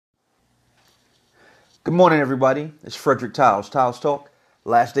Good morning, everybody. It's Frederick Tiles, Tiles Talk.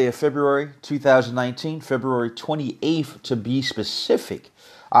 Last day of February 2019, February 28th to be specific.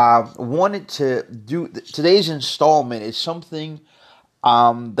 Wanted to do today's installment is something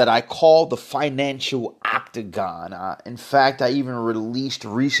that I call the financial octagon. In fact, I even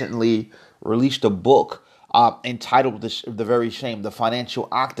recently released a book entitled the very same, the financial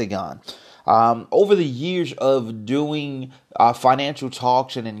octagon. Over the years of doing financial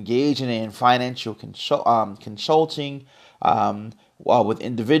talks and engaging in financial consulting with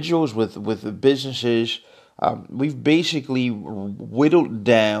individuals, with businesses, we've basically whittled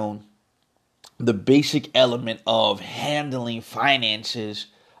down the basic element of handling finances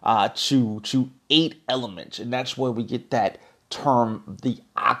to 8 elements, and that's where we get that term, the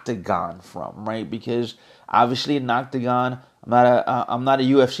octagon, from, right? Because obviously, an octagon. I'm not a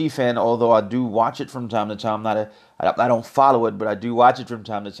UFC fan, although I do watch it from time to time. I don't follow it, but I do watch it from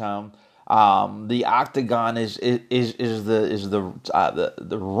time to time. The octagon is the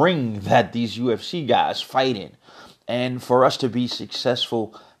ring that these UFC guys fight in, and for us to be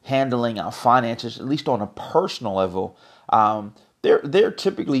successful handling our finances, at least on a personal level, there are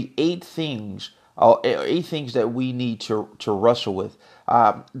typically 8 things. 8 things that we need to wrestle with.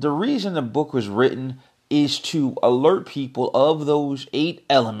 The reason the book was written is to alert people of those 8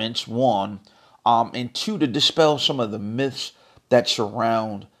 elements, one, and two, to dispel some of the myths that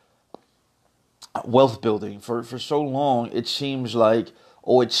surround wealth building. For so long, it seemed like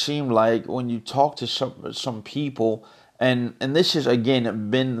when you talk to some people, and this has again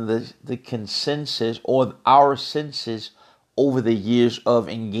been the consensus or our senses over the years of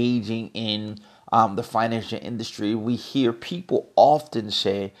engaging in the financial industry, we hear people often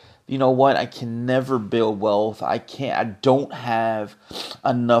say, you know what, I can never build wealth. I don't have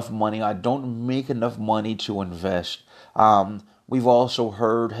enough money. I don't make enough money to invest. We've also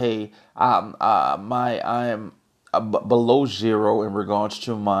heard, hey, I am below zero in regards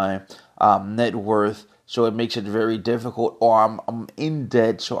to my net worth, so it makes it very difficult. Or I'm in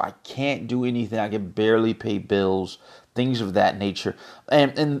debt, so I can't do anything. I can barely pay bills, things of that nature.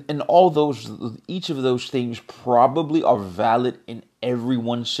 And all those, each of those things probably are valid in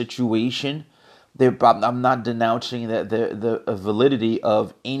everyone's situation. I'm not denouncing the validity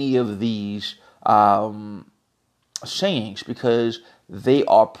of any of these sayings, because they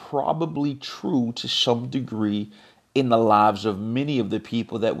are probably true to some degree in the lives of many of the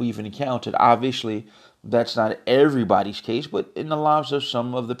people that we've encountered. Obviously, that's not everybody's case, but in the lives of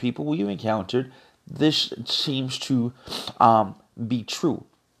some of the people we've encountered, this seems to be true.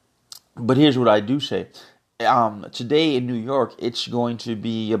 But here's what I do say. Today in New York, it's going to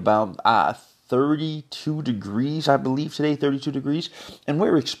be about 32 degrees, I believe today, 32 degrees. And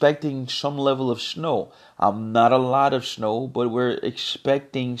we're expecting some level of snow. Not a lot of snow, but we're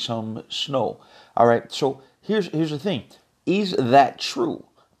expecting some snow. All right, so here's the thing. Is that true?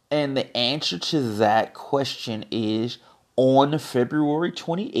 And the answer to that question is, on February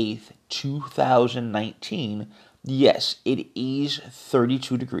 28th, 2019, yes, it is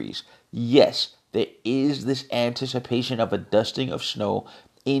 32 degrees. Yes, there is this anticipation of a dusting of snow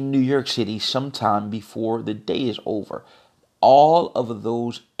in New York City sometime before the day is over. All of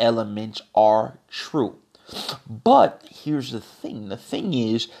those elements are true. But here's the thing. The thing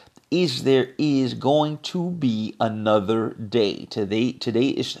is there is going to be another day. Today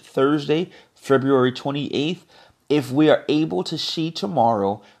is Thursday, February 28th. If we are able to see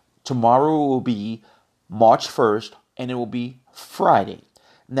tomorrow will be March 1st, and it will be Friday.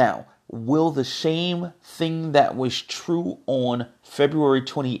 Now, will the same thing that was true on February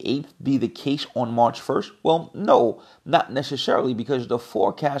 28th be the case on March 1st? Well, no, not necessarily, because the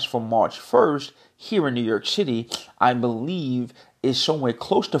forecast for March 1st here in New York City, I believe, is somewhere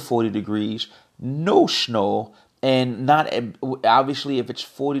close to 40 degrees, no snow, and not obviously if it's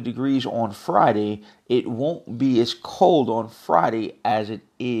 40 degrees on Friday, it won't be as cold on Friday as it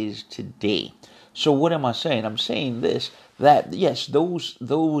is today. So what am I saying? I'm saying this, that yes, those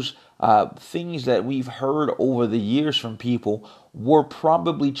things that we've heard over the years from people were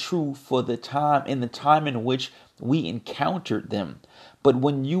probably true for the time in which we encountered them. But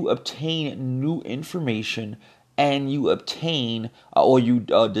when you obtain new information and you obtain or you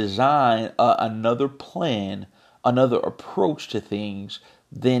design another plan, another approach to things,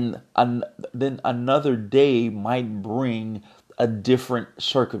 then another day might bring a different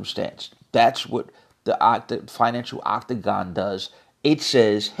circumstance. That's what the financial octagon does. It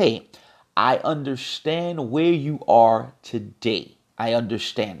says, hey, I understand where you are today. I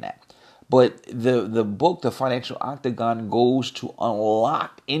understand that. But the book, The Financial Octagon, goes to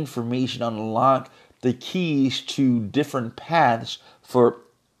unlock information, unlock the keys to different paths for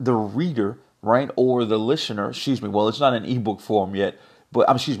the reader right? Or the listener, excuse me, well, it's not in ebook form yet, but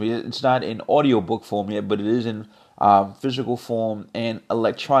excuse me, it's not in audiobook form yet, but it is in physical form and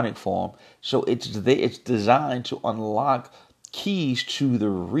electronic form. So it's designed to unlock keys to the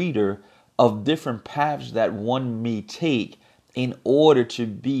reader of different paths that one may take in order to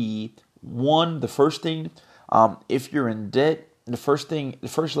be the first thing, if you're in debt, the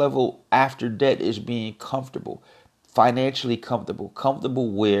first level after debt is being comfortable, financially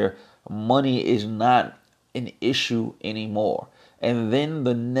comfortable where money is not an issue anymore. And then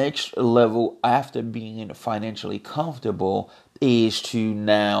the next level after being financially comfortable is to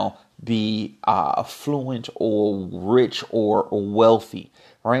now be affluent or rich or wealthy,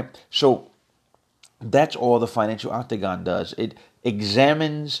 right? So that's all the financial octagon does. It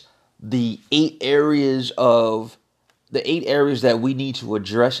examines the eight areas that we need to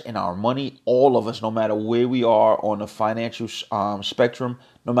address in our money. All of us, no matter where we are on the financial spectrum,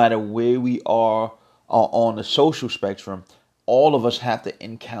 no matter where we are on the social spectrum, all of us have to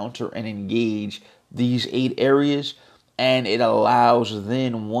encounter and engage these 8 areas. And it allows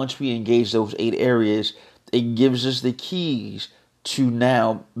then, once we engage those 8 areas, it gives us the keys to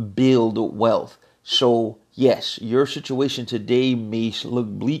now build wealth. So yes, your situation today may look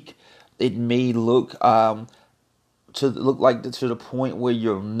bleak. It may look to the point where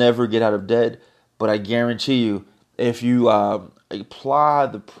you'll never get out of debt. But I guarantee you, if you apply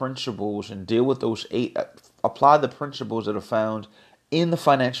the principles and deal with those apply the principles that are found in the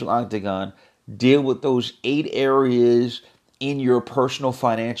financial octagon, deal with those 8 areas in your personal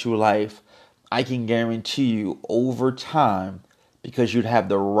financial life, I can guarantee you over time, because you'd have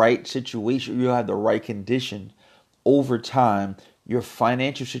the right situation, you'll have the right condition, over time, your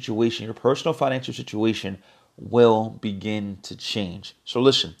financial situation, your personal financial situation will begin to change. So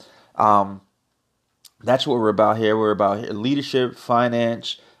listen, that's what we're about here. We're about leadership,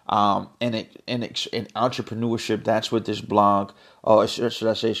 finance, and entrepreneurship. That's what this blog, should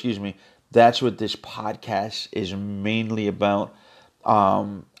I say, excuse me, that's what this podcast is mainly about.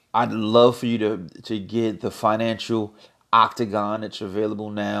 I'd love for you to get the financial octagon. It's available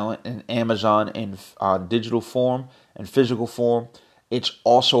now in Amazon in digital form and physical form. It's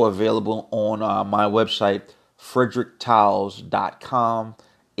also available on my website, fredricktowles.com.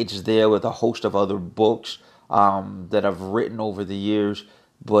 It's there with a host of other books that I've written over the years.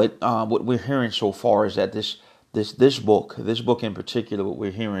 But what we're hearing so far is that this book in particular, what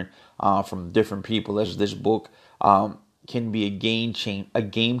we're hearing from different people is this book can be a game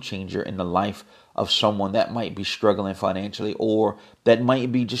changer in the life of someone that might be struggling financially, or that might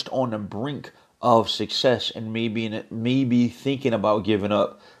be just on the brink of success and maybe thinking about giving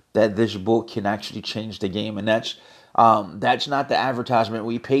up. That this book can actually change the game, and that's not the advertisement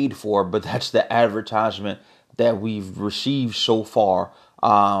we paid for, but that's the advertisement that we've received so far.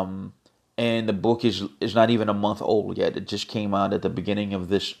 And the book is not even a month old yet. It just came out at the beginning of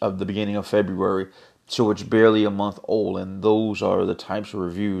February, so it's barely a month old. And those are the types of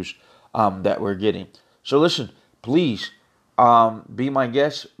reviews that we're getting. So listen, please be my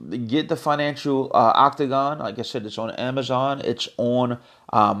guest. Get the financial octagon. Like I said, it's on Amazon. It's on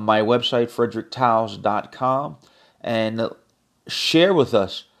my website, fredricktowles.com, and share with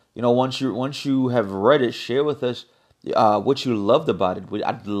us. Once you have read it, share with us what you loved about it.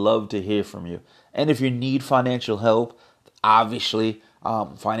 I'd love to hear from you. And if you need financial help, obviously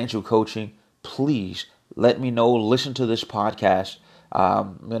financial coaching, please let me know. Listen to this podcast.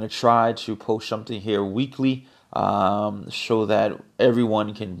 I'm going to try to post something here weekly so that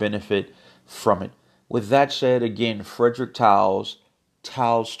everyone can benefit from it. With that said, again, Frederick Towles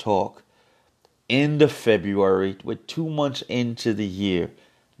Talk, end of February, with 2 months into the year.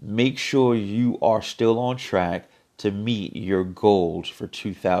 Make sure you are still on track to meet your goals for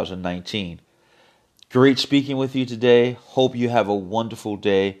 2019. Great speaking with you today. Hope you have a wonderful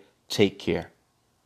day. Take care.